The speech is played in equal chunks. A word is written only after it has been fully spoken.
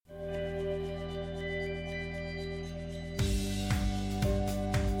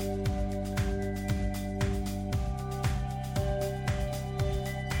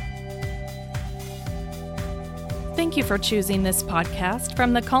Thank you for choosing this podcast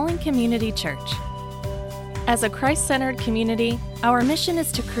from the Calling Community Church. As a Christ-centered community, our mission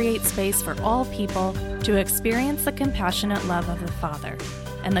is to create space for all people to experience the compassionate love of the Father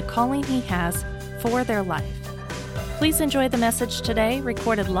and the calling He has for their life. Please enjoy the message today,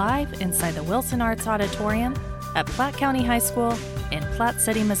 recorded live inside the Wilson Arts Auditorium at Platte County High School in Platte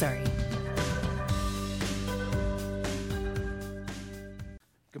City, Missouri.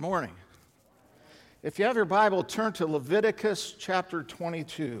 Good morning. If you have your Bible, turn to Leviticus chapter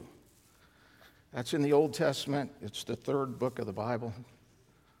 22. That's in the Old Testament. It's the third book of the Bible.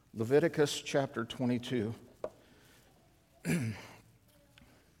 Leviticus chapter 22. And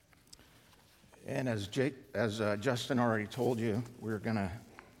as Justin already told you, we're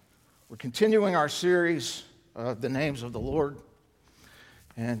continuing our series of the names of the Lord.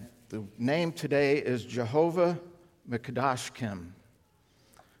 And the name today is Jehovah Mekadashkim.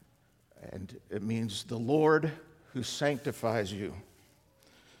 And it means the Lord who sanctifies you.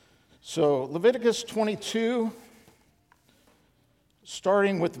 So Leviticus 22,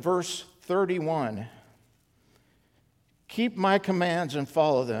 starting with verse 31. Keep my commands and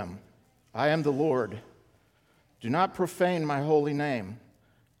follow them. I am the Lord. Do not profane my holy name.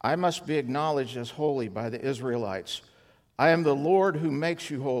 I must be acknowledged as holy by the Israelites. I am the Lord who makes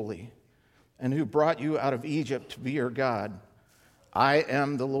you holy and who brought you out of Egypt to be your God. I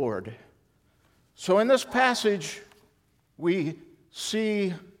am the Lord. So in this passage, we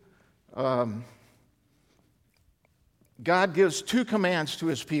see God gives two commands to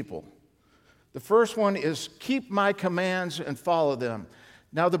his people. The first one is, keep my commands and follow them.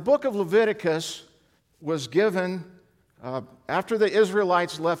 Now, the book of Leviticus was given after the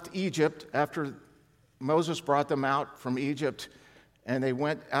Israelites left Egypt, after Moses brought them out from Egypt, and they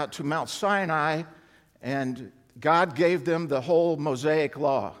went out to Mount Sinai, and God gave them the whole Mosaic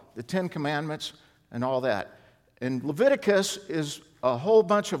law, the Ten Commandments and all that. And Leviticus is a whole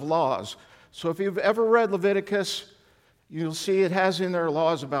bunch of laws. So if you've ever read Leviticus, you'll see it has in there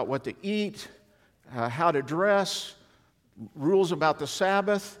laws about what to eat, how to dress, rules about the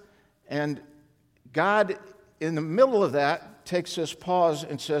Sabbath. And God, in the middle of that, takes this pause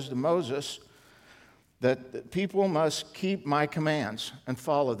and says to Moses that people must keep my commands and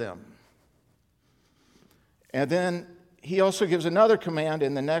follow them. And then he also gives another command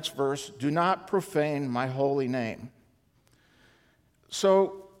in the next verse, do not profane my holy name.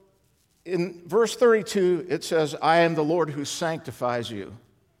 So in verse 32, it says, I am the Lord who sanctifies you.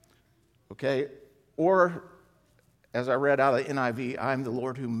 Okay? Or, as I read out of the NIV, I am the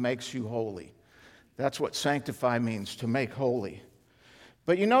Lord who makes you holy. That's what sanctify means, to make holy.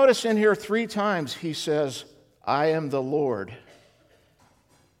 But you notice in here 3 times he says, I am the Lord.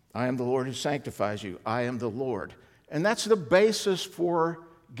 I am the Lord who sanctifies you. I am the Lord. And that's the basis for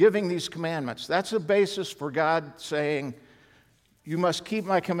giving these commandments. That's the basis for God saying, you must keep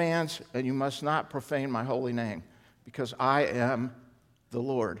my commands and you must not profane my holy name, because I am the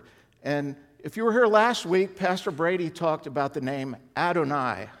Lord. And if you were here last week, Pastor Brady talked about the name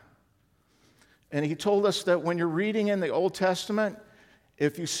Adonai. And he told us that when you're reading in the Old Testament,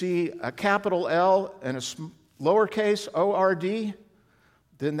 if you see a capital L and a lowercase O-R-D,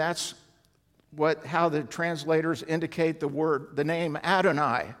 then that's how the translators indicate the name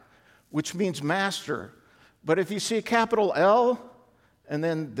Adonai, which means master. But if you see a capital L, and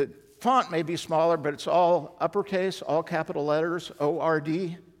then the font may be smaller, but it's all uppercase, all capital letters,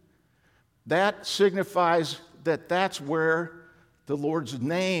 O-R-D, that signifies that that's where the Lord's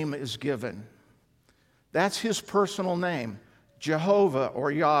name is given. That's his personal name, Jehovah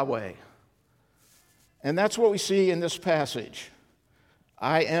or Yahweh. And that's what we see in this passage.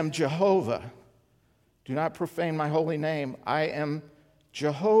 I am Jehovah. Do not profane my holy name. I am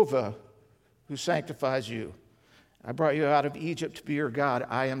Jehovah who sanctifies you. I brought you out of Egypt to be your God.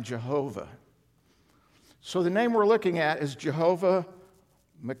 I am Jehovah. So the name we're looking at is Jehovah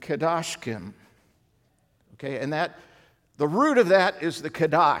Mekadashkim. Okay, and that the root of that is the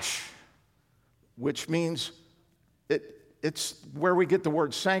Kadash, which means it's where we get the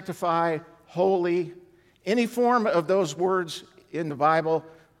word sanctify, holy. Any form of those words in the Bible,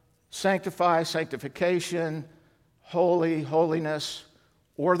 sanctify, sanctification, holy, holiness,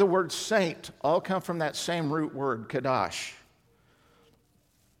 or the word saint, all come from that same root word, Kadash.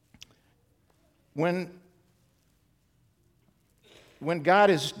 When God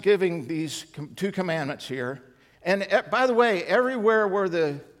is giving these 2 commandments here, and by the way, everywhere where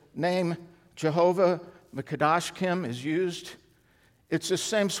the name Jehovah Mekadashkim is used, it's the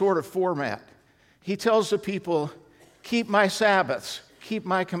same sort of format. He tells the people, keep my Sabbaths, keep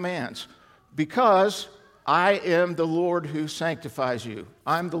my commands, because I am the Lord who sanctifies you.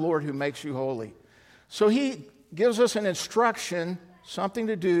 I'm the Lord who makes you holy. So he gives us an instruction, something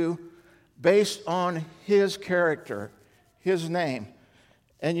to do, based on his character, his name.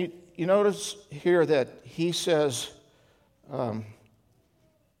 And you notice here that he says,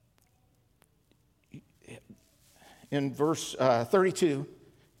 in verse 32,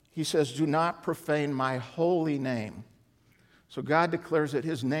 he says, do not profane my holy name. So God declares that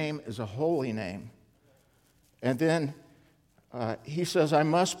his name is a holy name. And then he says, I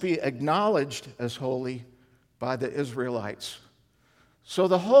must be acknowledged as holy by the Israelites. So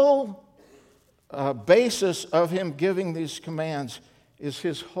the whole basis of him giving these commands is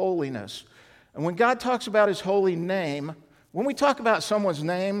his holiness. And when God talks about his holy name, when we talk about someone's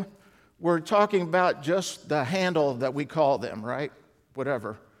name, we're talking about just the handle that we call them, right?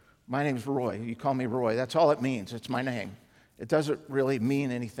 Whatever. My name's Roy. You call me Roy. That's all it means. It's my name. It doesn't really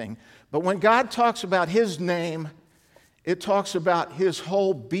mean anything. But when God talks about his name, it talks about his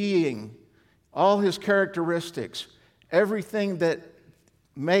whole being, all his characteristics, everything that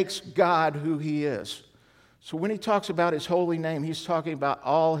makes God who he is. So when he talks about his holy name, he's talking about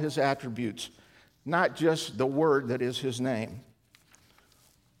all his attributes, not just the word that is his name.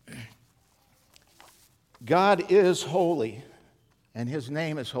 God is holy, and his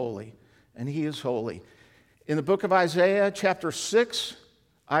name is holy, and he is holy. In the book of Isaiah, chapter 6,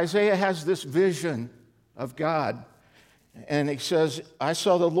 Isaiah has this vision of God. And he says, I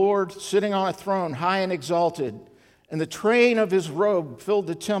saw the Lord sitting on a throne, high and exalted, and the train of his robe filled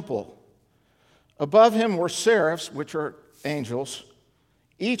the temple. Above him were seraphs, which are angels,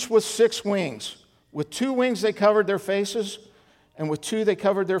 each with 6 wings. With 2 wings they covered their faces, and with 2 they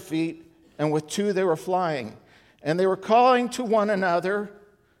covered their feet, and with 2 they were flying. And they were calling to one another.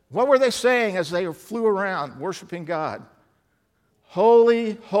 What were they saying as they flew around worshiping God?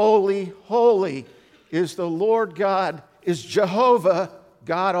 Holy, holy, holy is the Lord God, is Jehovah,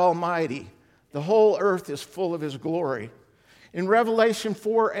 God Almighty. The whole earth is full of his glory. In Revelation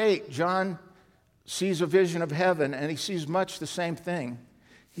 4:8, John sees a vision of heaven, and he sees much the same thing.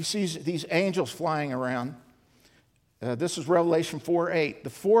 He sees these angels flying around. This is Revelation 4:8. The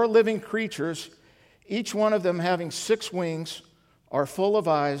 4 living creatures, each one of them having 6 wings, are full of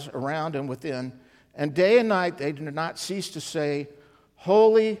eyes around and within, and day and night they do not cease to say,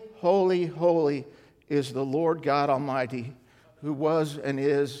 Holy, holy, holy is the Lord God Almighty, who was and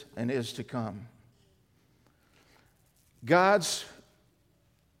is to come. God's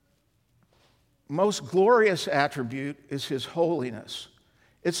most glorious attribute is his holiness.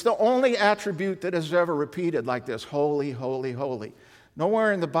 It's the only attribute that is ever repeated like this, holy, holy, holy.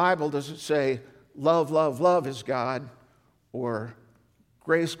 Nowhere in the Bible does it say, love, love, love is God, or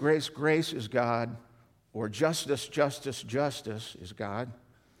grace, grace, grace is God, or justice, justice, justice is God.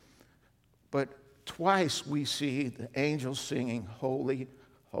 But twice we see the angels singing, holy,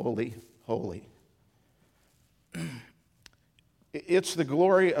 holy, holy. It's the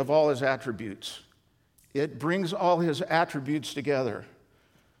glory of all his attributes. It brings all his attributes together.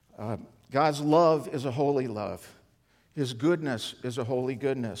 God's love is a holy love. His goodness is a holy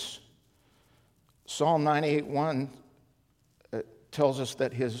goodness. Psalm 98:1 tells us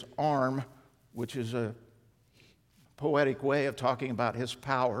that his arm, which is a poetic way of talking about his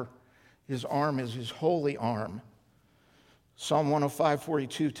power, his arm is his holy arm. Psalm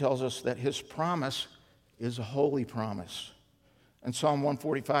 105:42 tells us that his promise is a holy promise. And Psalm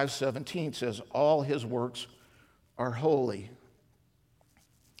 145:17 says, all his works are holy.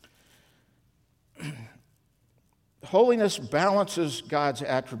 Holiness balances God's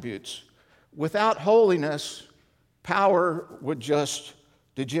attributes. Without holiness, power would just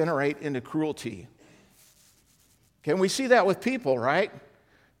degenerate into cruelty. Can we see that with people, right?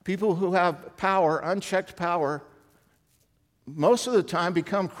 People who have power, unchecked power, most of the time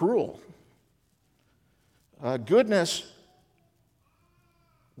become cruel. Goodness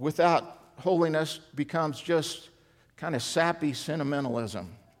without holiness becomes just kind of sappy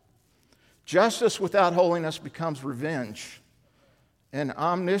sentimentalism. Justice without holiness becomes revenge. And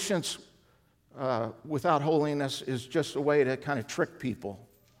omniscience without holiness is just a way to kind of trick people,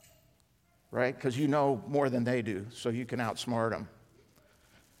 right? Because you know more than they do, so you can outsmart them.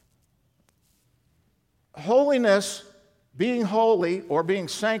 Holiness, being holy or being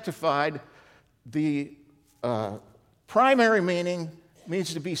sanctified, the primary meaning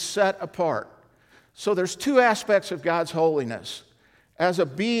means to be set apart. So there's 2 aspects of God's holiness. As a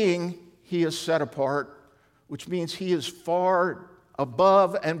being, he is set apart, which means he is far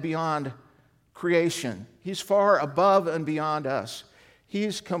above and beyond creation. He's far above and beyond us.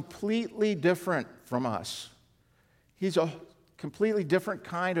 He's completely different from us. He's a completely different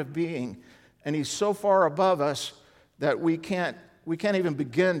kind of being, and he's so far above us that we can't even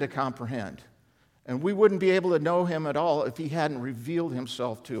begin to comprehend. And we wouldn't be able to know him at all if he hadn't revealed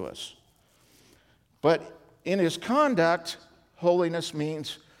himself to us. But in his conduct, holiness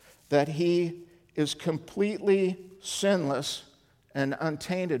means that he is completely sinless and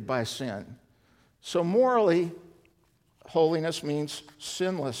untainted by sin. So morally, holiness means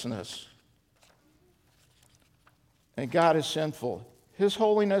sinlessness. And God is sinful. His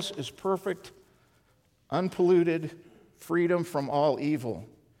holiness is perfect, unpolluted, freedom from all evil.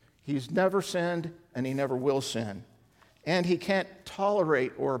 He's never sinned, and he never will sin. And he can't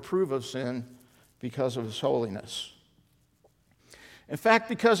tolerate or approve of sin because of his holiness. In fact,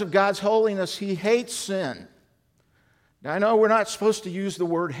 because of God's holiness, he hates sin. Now, I know we're not supposed to use the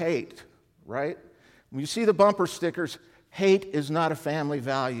word hate, right? When you see the bumper stickers, hate is not a family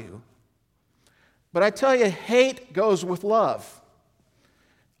value. But I tell you, hate goes with love.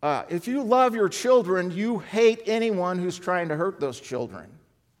 If you love your children, you hate anyone who's trying to hurt those children.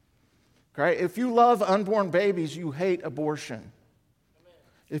 Okay? If you love unborn babies, you hate abortion.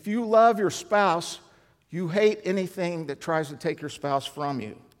 If you love your spouse, you hate anything that tries to take your spouse from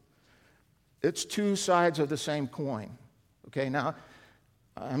you. It's two sides of the same coin. Okay, now,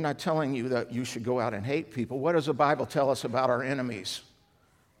 I'm not telling you that you should go out and hate people. What does the Bible tell us about our enemies?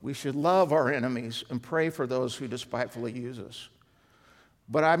 We should love our enemies and pray for those who despitefully use us.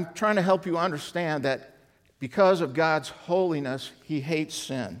 But I'm trying to help you understand that because of God's holiness, he hates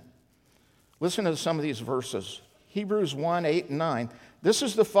sin. Listen to some of these verses. Hebrews 1, 8, and 9. This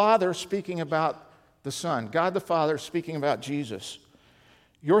is the Father speaking about the Son. God the Father speaking about Jesus.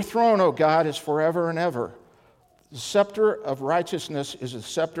 Your throne, O God, is forever and ever. The scepter of righteousness is the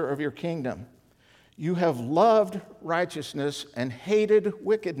scepter of your kingdom. You have loved righteousness and hated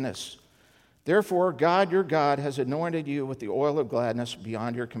wickedness. Therefore, God, your God, has anointed you with the oil of gladness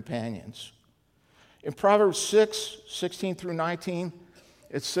beyond your companions. In Proverbs 6, 16 through 19,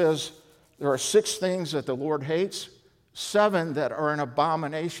 it says, there are 6 things that the Lord hates, 7 that are an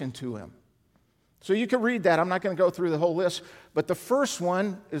abomination to him. So you can read that. I'm not going to go through the whole list. But the first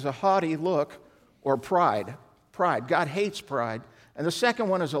one is a haughty look or pride. Pride. God hates pride. And the second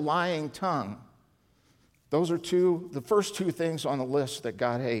one is a lying tongue. Those are the first 2 things on the list that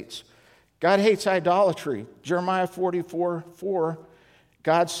God hates. God hates idolatry. Jeremiah 44:4,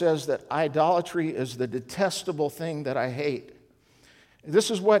 God says that idolatry is the detestable thing that I hate.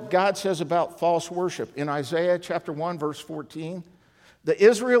 This is what God says about false worship. In Isaiah chapter 1, verse 14, the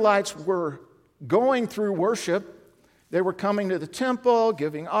Israelites were going through worship. They were coming to the temple,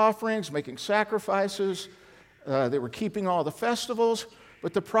 giving offerings, making sacrifices. They were keeping all the festivals.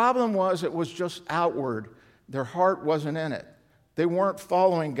 But the problem was it was just outward. Their heart wasn't in it. They weren't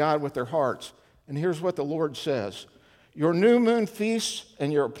following God with their hearts. And here's what the Lord says. Your new moon feasts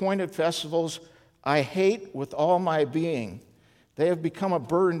and your appointed festivals I hate with all my being. They have become a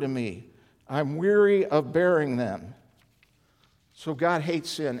burden to me. I'm weary of bearing them. So God hates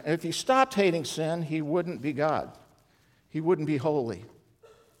sin. And if he stopped hating sin, he wouldn't be God. He wouldn't be holy.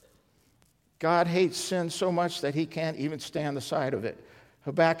 God hates sin so much that he can't even stand the sight of it.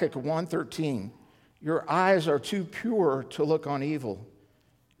 Habakkuk 1:13. Your eyes are too pure to look on evil.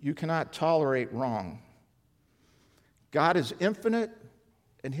 You cannot tolerate wrong. God is infinite,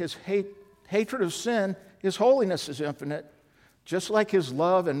 and his hatred of sin, his holiness is infinite. Just like his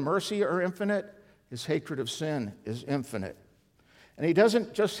love and mercy are infinite, his hatred of sin is infinite. And he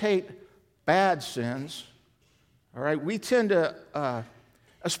doesn't just hate bad sins. All right, we tend to,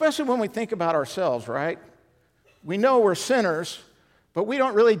 especially when we think about ourselves, right? We know we're sinners, but we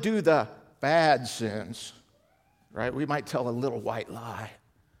don't really do the bad sins, right? We might tell a little white lie,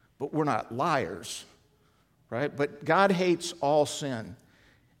 but we're not liars, right? But God hates all sin.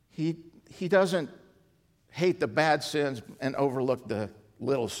 He doesn't hate the bad sins and overlook the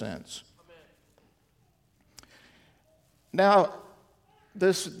little sins. Now,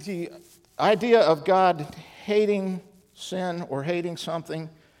 the idea of God hating sin or hating something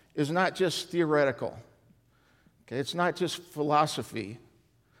is not just theoretical. Okay, it's not just philosophy.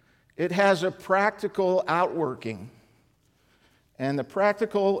 It has a practical outworking. And the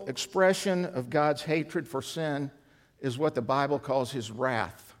practical expression of God's hatred for sin is what the Bible calls his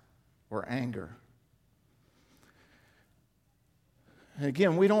wrath or anger. And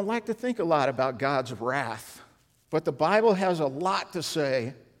again, we don't like to think a lot about God's wrath, but the Bible has a lot to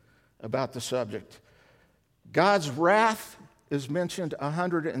say about the subject. God's wrath is mentioned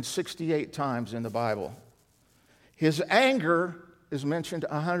 168 times in the Bible. His anger is mentioned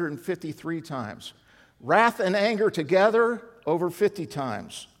 153 times. Wrath and anger together, over 50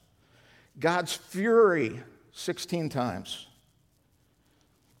 times. God's fury, 16 times.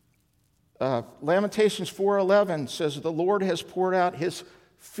 Lamentations 4:11 says, the Lord has poured out his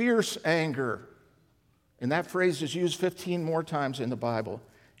fierce anger And that phrase is used 15 more times in the Bible.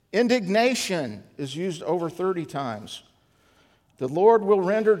 Indignation is used over 30 times. The Lord will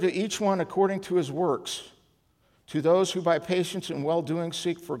render to each one according to his works. To those who by patience and well-doing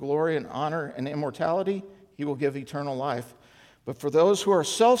seek for glory and honor and immortality, he will give eternal life. But for those who are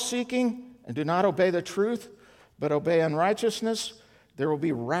self-seeking and do not obey the truth, but obey unrighteousness, there will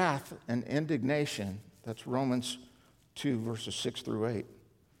be wrath and indignation. That's Romans 2, verses 6 through 8.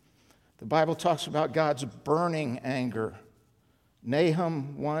 The Bible talks about God's burning anger.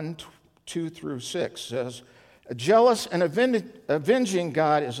 Nahum 1, 2 through 6 says, a jealous and avenging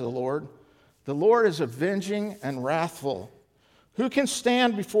God is the Lord. The Lord is avenging and wrathful. Who can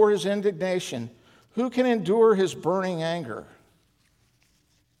stand before his indignation? Who can endure his burning anger?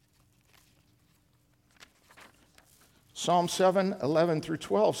 Psalm 7, 11 through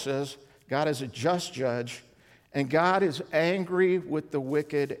 12 says, God is a just judge, and God is angry with the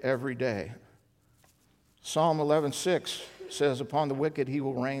wicked every day. Psalm 11:6 says, upon the wicked he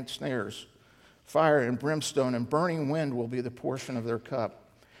will rain snares. Fire and brimstone and burning wind will be the portion of their cup.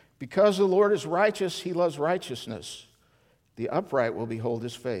 Because the Lord is righteous, he loves righteousness. The upright will behold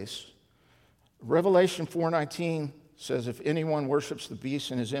his face. Revelation 4:19 says, if anyone worships the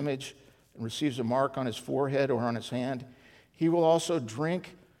beast in his image and receives a mark on his forehead or on his hand, he will also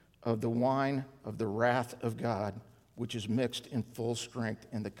drink of the wine of the wrath of God, which is mixed in full strength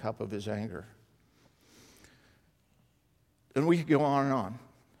in the cup of his anger. And we could go on and on.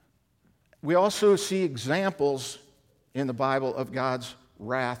 We also see examples in the Bible of God's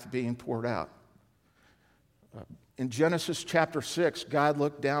wrath being poured out. In Genesis chapter 6, God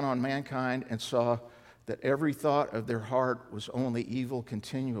looked down on mankind and saw that every thought of their heart was only evil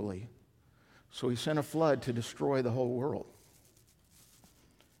continually. So he sent a flood to destroy the whole world.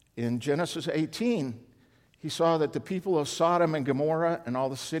 In Genesis 18, he saw that the people of Sodom and Gomorrah and all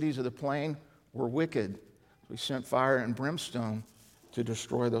the cities of the plain were wicked. So he sent fire and brimstone to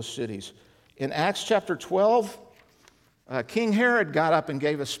destroy those cities. In Acts chapter 12, King Herod got up and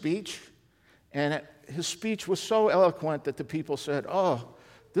gave a speech, and his speech was so eloquent that the people said, oh,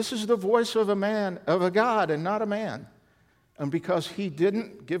 this is the voice of a man, of a God and not a man. And because he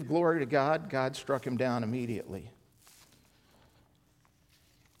didn't give glory to God, God struck him down immediately.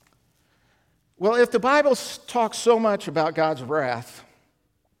 Well, if the Bible talks so much about God's wrath,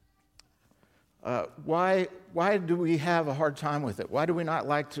 why do we have a hard time with it? Why do we not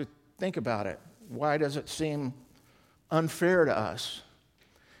like to think about it? Why does it seem unfair to us?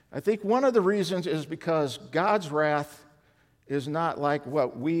 I think one of the reasons is because God's wrath is not like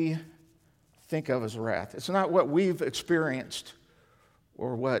what we think of as wrath. It's not what we've experienced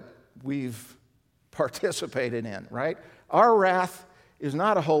or what we've participated in, right? Our wrath is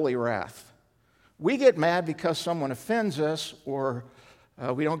not a holy wrath. We get mad because someone offends us, or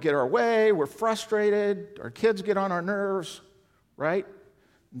we don't get our way, we're frustrated, our kids get on our nerves, right?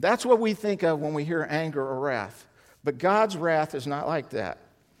 That's what we think of when we hear anger or wrath. But God's wrath is not like that.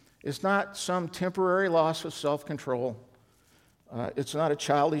 It's not some temporary loss of self-control. It's not a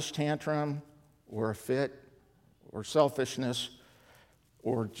childish tantrum or a fit or selfishness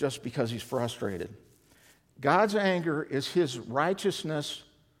or just because he's frustrated. God's anger is his righteousness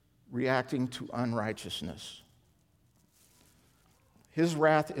reacting to unrighteousness. His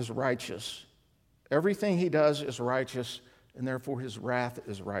wrath is righteous. Everything he does is righteous, and therefore his wrath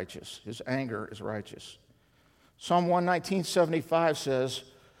is righteous. His anger is righteous. Psalm 119:75 says,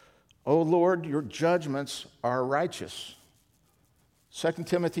 O Lord, your judgments are righteous. 2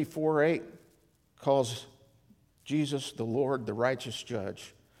 Timothy 4:8 calls Jesus the Lord, the righteous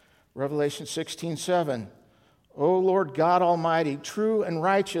judge. Revelation 16:7, O Lord God Almighty, true and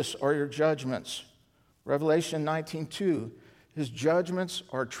righteous are your judgments. Revelation 19:2, his judgments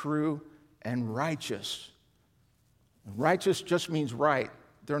are true and righteous. Righteous just means right.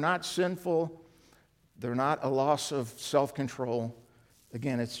 They're not sinful. They're not a loss of self-control.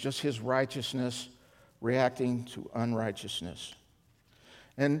 Again, it's just his righteousness reacting to unrighteousness.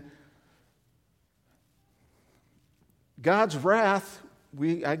 And God's wrath,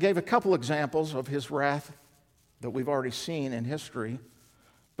 I gave a couple examples of his wrath that we've already seen in history,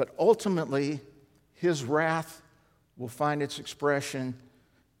 but ultimately, his wrath will find its expression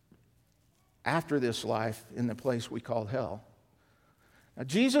after this life in the place we call hell. Now,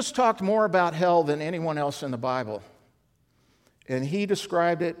 Jesus talked more about hell than anyone else in the Bible, and he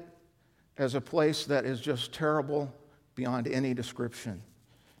described it as a place that is just terrible beyond any description.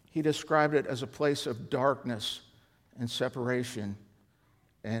 He described it as a place of darkness and separation,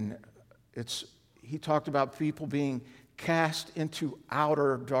 and he talked about people being cast into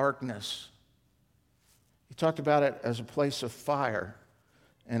outer darkness. He talked about it as a place of fire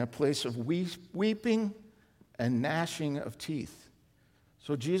and a place of weeping and gnashing of teeth.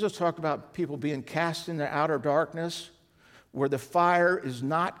 So Jesus talked about people being cast into outer darkness, where the fire is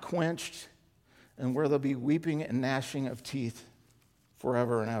not quenched, and where there'll be weeping and gnashing of teeth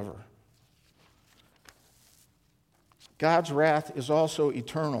forever and ever. God's wrath is also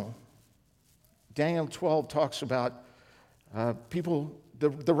eternal. Daniel 12 talks about people,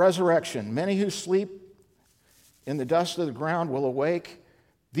 the resurrection. Many who sleep in the dust of the ground will awake,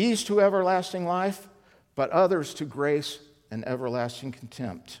 these to everlasting life, but others to grace and everlasting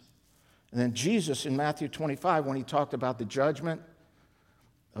contempt. And then Jesus in Matthew 25, when he talked about the judgment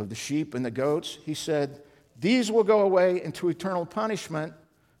of the sheep and the goats, he said, these will go away into eternal punishment,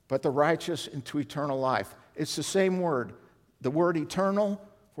 but the righteous into eternal life. It's the same word. The word eternal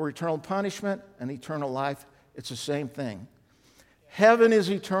for eternal punishment and eternal life, it's the same thing. Heaven is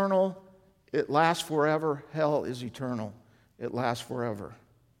eternal. It lasts forever. Hell is eternal. It lasts forever.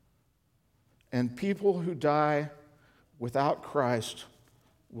 And people who die without Christ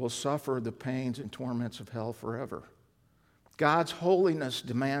will suffer the pains and torments of hell forever. God's holiness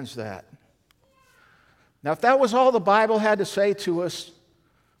demands that. Now, if that was all the Bible had to say to us,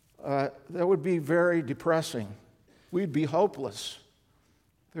 that would be very depressing. We'd be hopeless.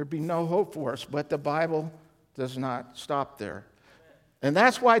 There'd be no hope for us, but the Bible does not stop there. And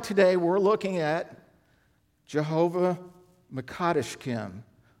that's why today we're looking at Jehovah Makadeshkim,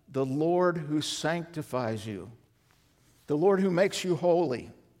 the Lord who sanctifies you, the Lord who makes you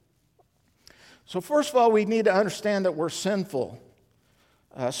holy. So first of all, we need to understand that we're sinful.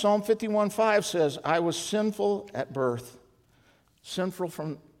 Psalm 51:5 says, I was sinful at birth, sinful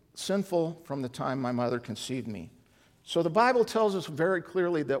from the time my mother conceived me. So the Bible tells us very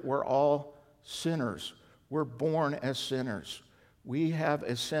clearly that we're all sinners. We're born as sinners. We have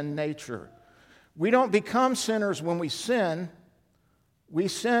a sin nature. We don't become sinners when we sin. We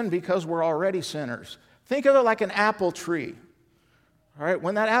sin because we're already sinners. Think of it like an apple tree. All right,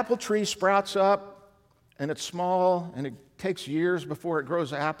 when that apple tree sprouts up and it's small and it takes years before it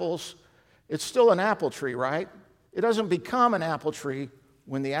grows apples, it's still an apple tree, right? It doesn't become an apple tree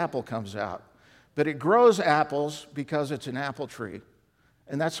when the apple comes out. But it grows apples because it's an apple tree.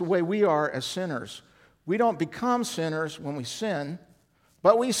 And that's the way we are as sinners. We don't become sinners when we sin,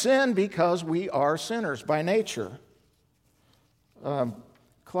 but we sin because we are sinners by nature.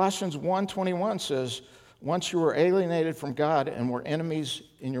 Colossians 1:21 says, once you were alienated from God and were enemies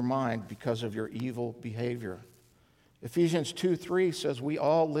in your mind because of your evil behavior. Ephesians 2:3 says, we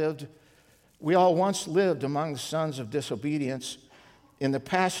all once lived among the sons of disobedience in the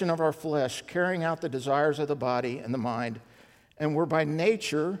passion of our flesh, carrying out the desires of the body and the mind, and were by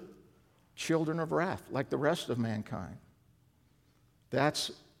nature children of wrath, like the rest of mankind.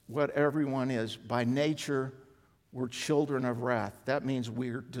 That's what everyone is. By nature, we're children of wrath. That means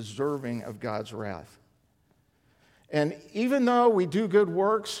we're deserving of God's wrath. And even though we do good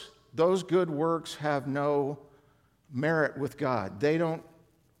works, those good works have no merit with God. They don't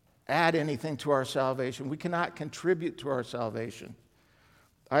add anything to our salvation. We cannot contribute to our salvation.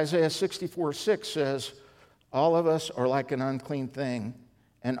 Isaiah 64:6 says, all of us are like an unclean thing,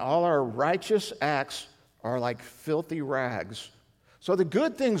 and all our righteous acts are like filthy rags. So the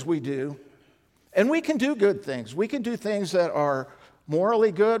good things we do, and we can do good things. We can do things that are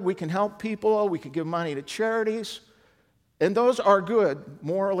morally good. We can help people. We can give money to charities. And those are good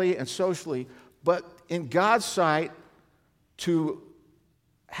morally and socially. But in God's sight, to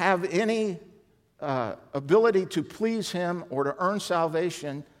have any ability to please Him or to earn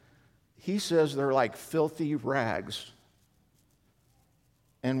salvation, He says they're like filthy rags.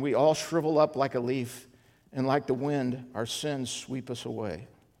 And we all shrivel up like a leaf, and like the wind, our sins sweep us away.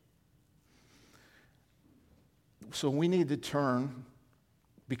 So we need to turn,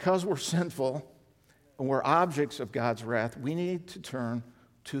 because we're sinful and we're objects of God's wrath, we need to turn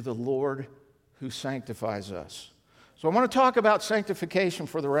to the Lord who sanctifies us. So I want to talk about sanctification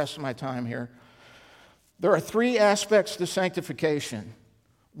for the rest of my time here. There are three aspects to sanctification.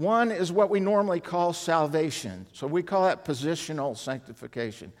 One is what we normally call salvation. So we call that positional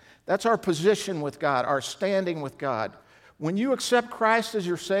sanctification. That's our position with God, our standing with God. When you accept Christ as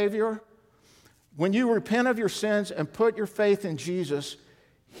your Savior, when you repent of your sins and put your faith in Jesus,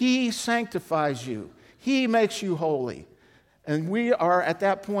 He sanctifies you. He makes you holy. And we are at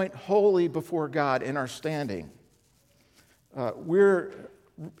that point holy before God in our standing.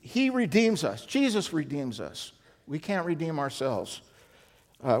 He redeems us. Jesus redeems us. We can't redeem ourselves.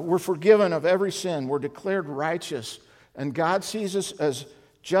 We're forgiven of every sin. We're declared righteous. And God sees us as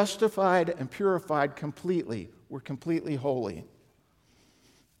justified and purified completely. We're completely holy.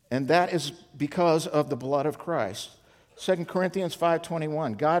 And that is because of the blood of Christ. 2 Corinthians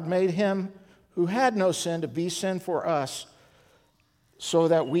 5:21, God made Him who had no sin, to be sin for us, so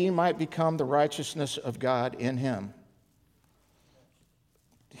that we might become the righteousness of God in him.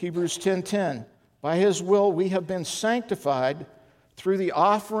 Hebrews 10:10, by his will we have been sanctified through the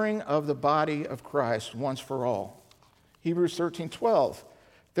offering of the body of Christ once for all. Hebrews 13:12,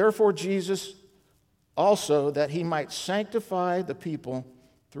 therefore Jesus also, that he might sanctify the people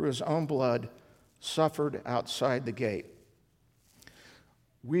through his own blood, suffered outside the gate.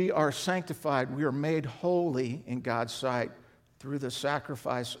 We are sanctified, we are made holy in God's sight through the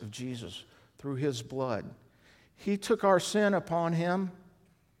sacrifice of Jesus, through his blood. He took our sin upon him,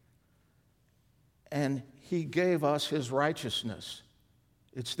 and he gave us his righteousness.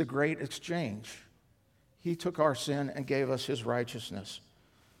 It's the great exchange. He took our sin and gave us his righteousness.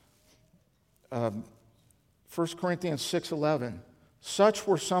 1 Corinthians 6:11, such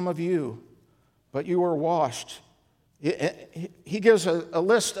were some of you, but you were washed. He gives a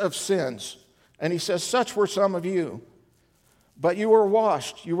list of sins, and he says, such were some of you, but you were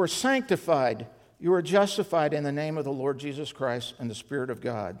washed, you were sanctified, you were justified in the name of the Lord Jesus Christ and the Spirit of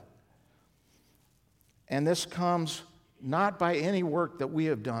God. And this comes not by any work that we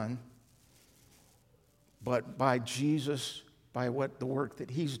have done, but by Jesus, by the work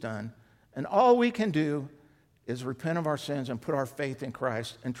that he's done. And all we can do is repent of our sins and put our faith in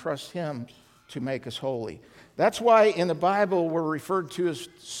Christ and trust him to make us holy. That's why in the Bible we're referred to as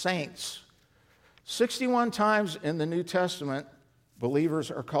saints. 61 times in the New Testament,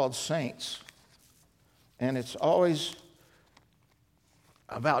 believers are called saints. And it's always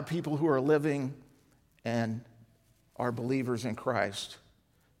about people who are living and are believers in Christ.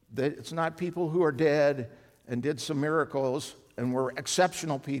 It's not people who are dead and did some miracles and were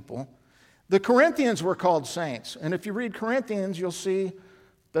exceptional people. The Corinthians were called saints. And if you read Corinthians, you'll see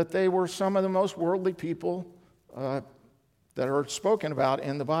that they were some of the most worldly people that are spoken about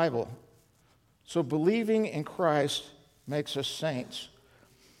in the Bible. So believing in Christ makes us saints.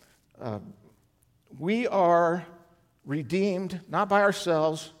 We are redeemed, not by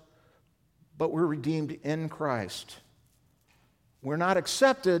ourselves, but we're redeemed in Christ. We're not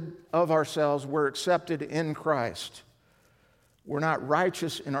accepted of ourselves, we're accepted in Christ. We're not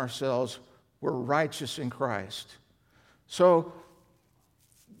righteous in ourselves, we're righteous in Christ. So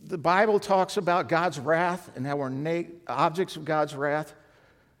the Bible talks about God's wrath and how we're objects of God's wrath.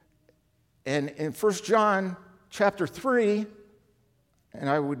 And in 1 John chapter 3, and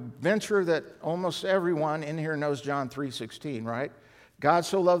I would venture that almost everyone in here knows John 3:16, right? God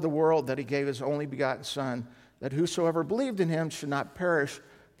so loved the world that he gave his only begotten Son, that whosoever believed in him should not perish,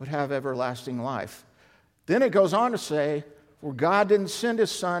 but have everlasting life. Then it goes on to say, for God didn't send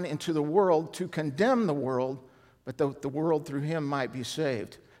his Son into the world to condemn the world, but that the world through him might be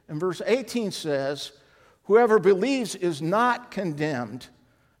saved. And verse 18 says, whoever believes is not condemned,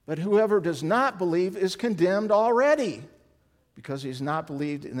 but whoever does not believe is condemned already, because he's not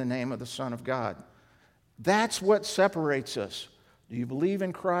believed in the name of the Son of God. That's what separates us. Do you believe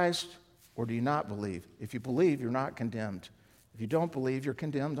in Christ or do you not believe? If you believe, you're not condemned. If you don't believe, you're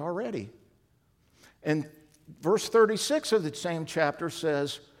condemned already. And verse 36 of the same chapter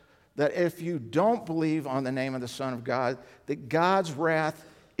says that if you don't believe on the name of the Son of God, that God's wrath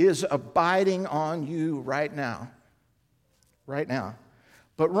is abiding on you right now. Right now.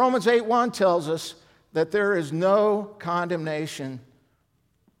 But Romans 8:1 tells us that there is no condemnation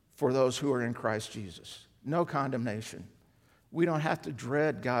for those who are in Christ Jesus. No condemnation. We don't have to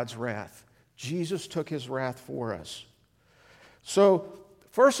dread God's wrath. Jesus took his wrath for us. So,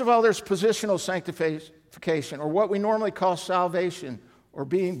 first of all, there's positional sanctification, or what we normally call salvation, or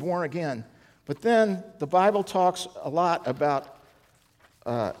being born again. But then the Bible talks a lot about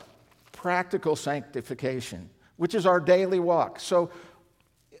practical sanctification, which is our daily walk. So,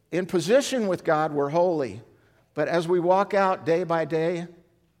 in position with God, we're holy. But as we walk out day by day,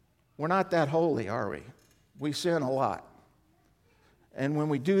 we're not that holy, are we? We sin a lot. And when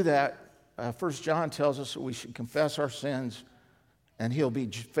we do that, 1 John tells us that we should confess our sins, and he'll be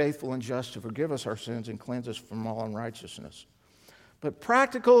faithful and just to forgive us our sins and cleanse us from all unrighteousness. But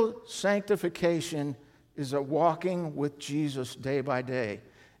practical sanctification is a walking with Jesus day by day.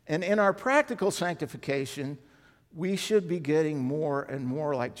 And in our practical sanctification, we should be getting more and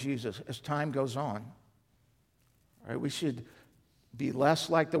more like Jesus as time goes on. All right, we should be less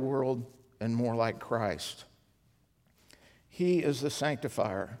like the world and more like Christ. He is the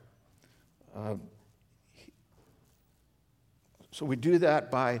sanctifier. So we do that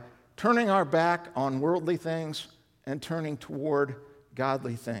by turning our back on worldly things and turning toward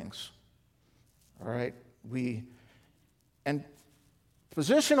godly things. All right? And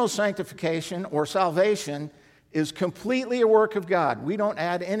positional sanctification or salvation is completely a work of God. We don't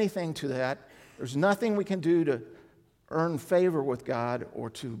add anything to that. There's nothing we can do to earn favor with God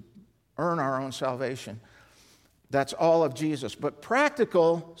or to earn our own salvation. That's all of Jesus. But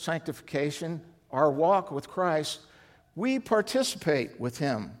practical sanctification, our walk with Christ, we participate with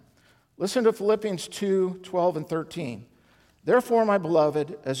him. Listen to Philippians 2:12 and 13. Therefore, my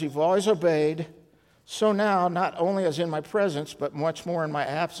beloved, as you've always obeyed, so now, not only as in my presence, but much more in my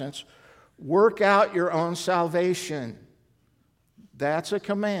absence, work out your own salvation. That's a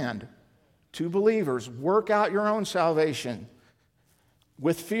command to believers. Work out your own salvation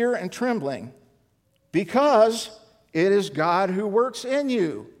with fear and trembling, because it is God who works in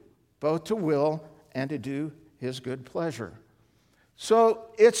you, both to will and to do his good pleasure. So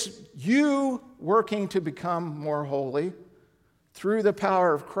it's you working to become more holy through the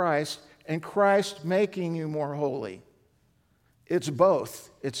power of Christ, and Christ making you more holy. It's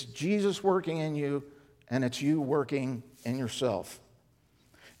both. It's Jesus working in you, and it's you working in yourself.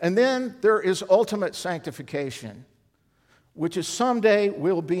 And then there is ultimate sanctification, which is someday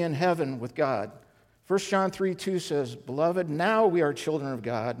we'll be in heaven with God. 1 John 3:2 says, Beloved, now we are children of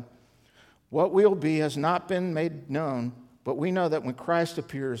God. What we'll be has not been made known, but we know that when Christ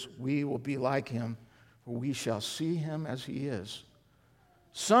appears, we will be like him, for we shall see him as he is.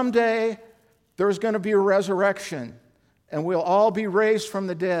 Someday, there's going to be a resurrection, and we'll all be raised from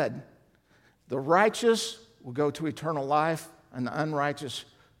the dead. The righteous will go to eternal life, and the unrighteous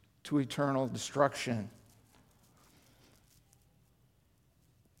to eternal destruction.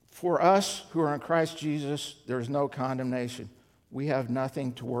 For us who are in Christ Jesus, there is no condemnation. We have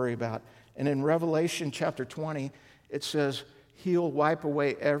nothing to worry about. And in Revelation chapter 20, it says, He'll wipe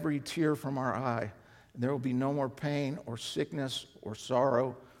away every tear from our eye. And there will be no more pain or sickness or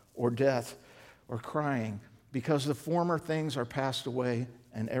sorrow or death or crying, because the former things are passed away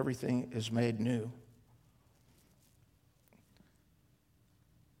and everything is made new.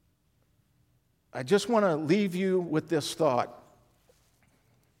 I just want to leave you with this thought.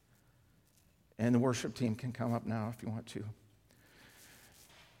 And the worship team can come up now if you want to.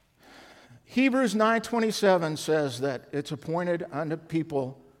 Hebrews 9:27 says that it's appointed unto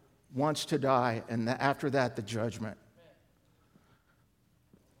people once to die, and after that, the judgment.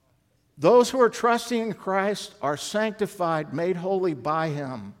 Those who are trusting in Christ are sanctified, made holy by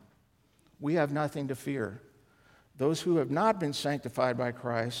him. We have nothing to fear. Those who have not been sanctified by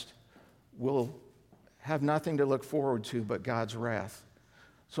Christ will have nothing to look forward to but God's wrath.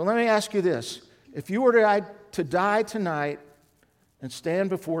 So let me ask you this. If you were to die tonight and stand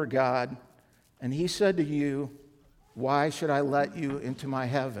before God, and he said to you, why should I let you into my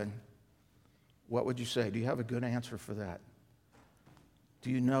heaven? What would you say? Do you have a good answer for that? Do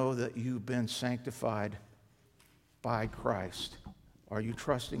you know that you've been sanctified by Christ? Are you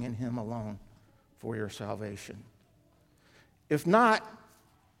trusting in him alone for your salvation? If not,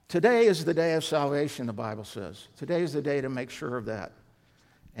 today is the day of salvation, the Bible says. Today is the day to make sure of that.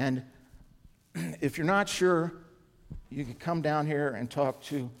 And if you're not sure, you can come down here and talk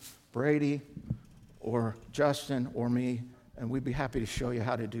to Brady or Justin or me, and we'd be happy to show you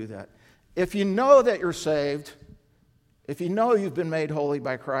how to do that. If you know that you're saved, if you know you've been made holy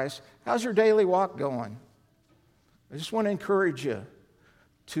by Christ, how's your daily walk going? I just want to encourage you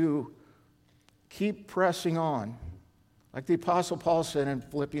to keep pressing on. Like the Apostle Paul said in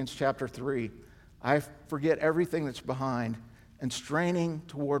Philippians chapter 3, I forget everything that's behind, and straining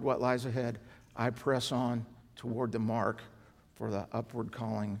toward what lies ahead, I press on toward the mark for the upward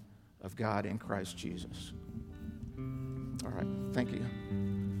calling of God in Christ Jesus. All right, thank you.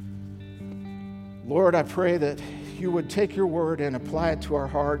 Lord, I pray that you would take your word and apply it to our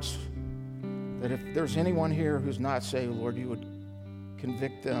hearts, that if there's anyone here who's not saved, Lord, you would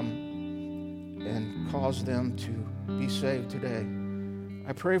convict them and cause them to be saved today.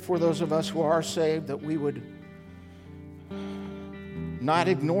 I pray for those of us who are saved that we would not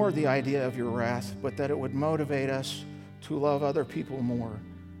ignore the idea of your wrath, but that it would motivate us to love other people more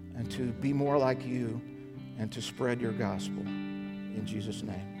and to be more like you and to spread your gospel. In Jesus'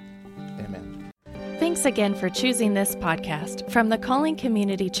 name, amen. Thanks again for choosing this podcast from the Calling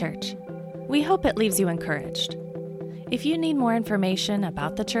Community Church. We hope it leaves you encouraged. If you need more information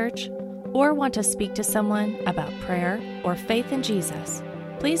about the church or want to speak to someone about prayer or faith in Jesus,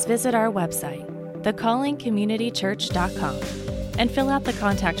 please visit our website, thecallingcommunitychurch.com, and fill out the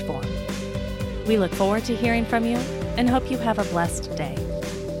contact form. We look forward to hearing from you and hope you have a blessed day.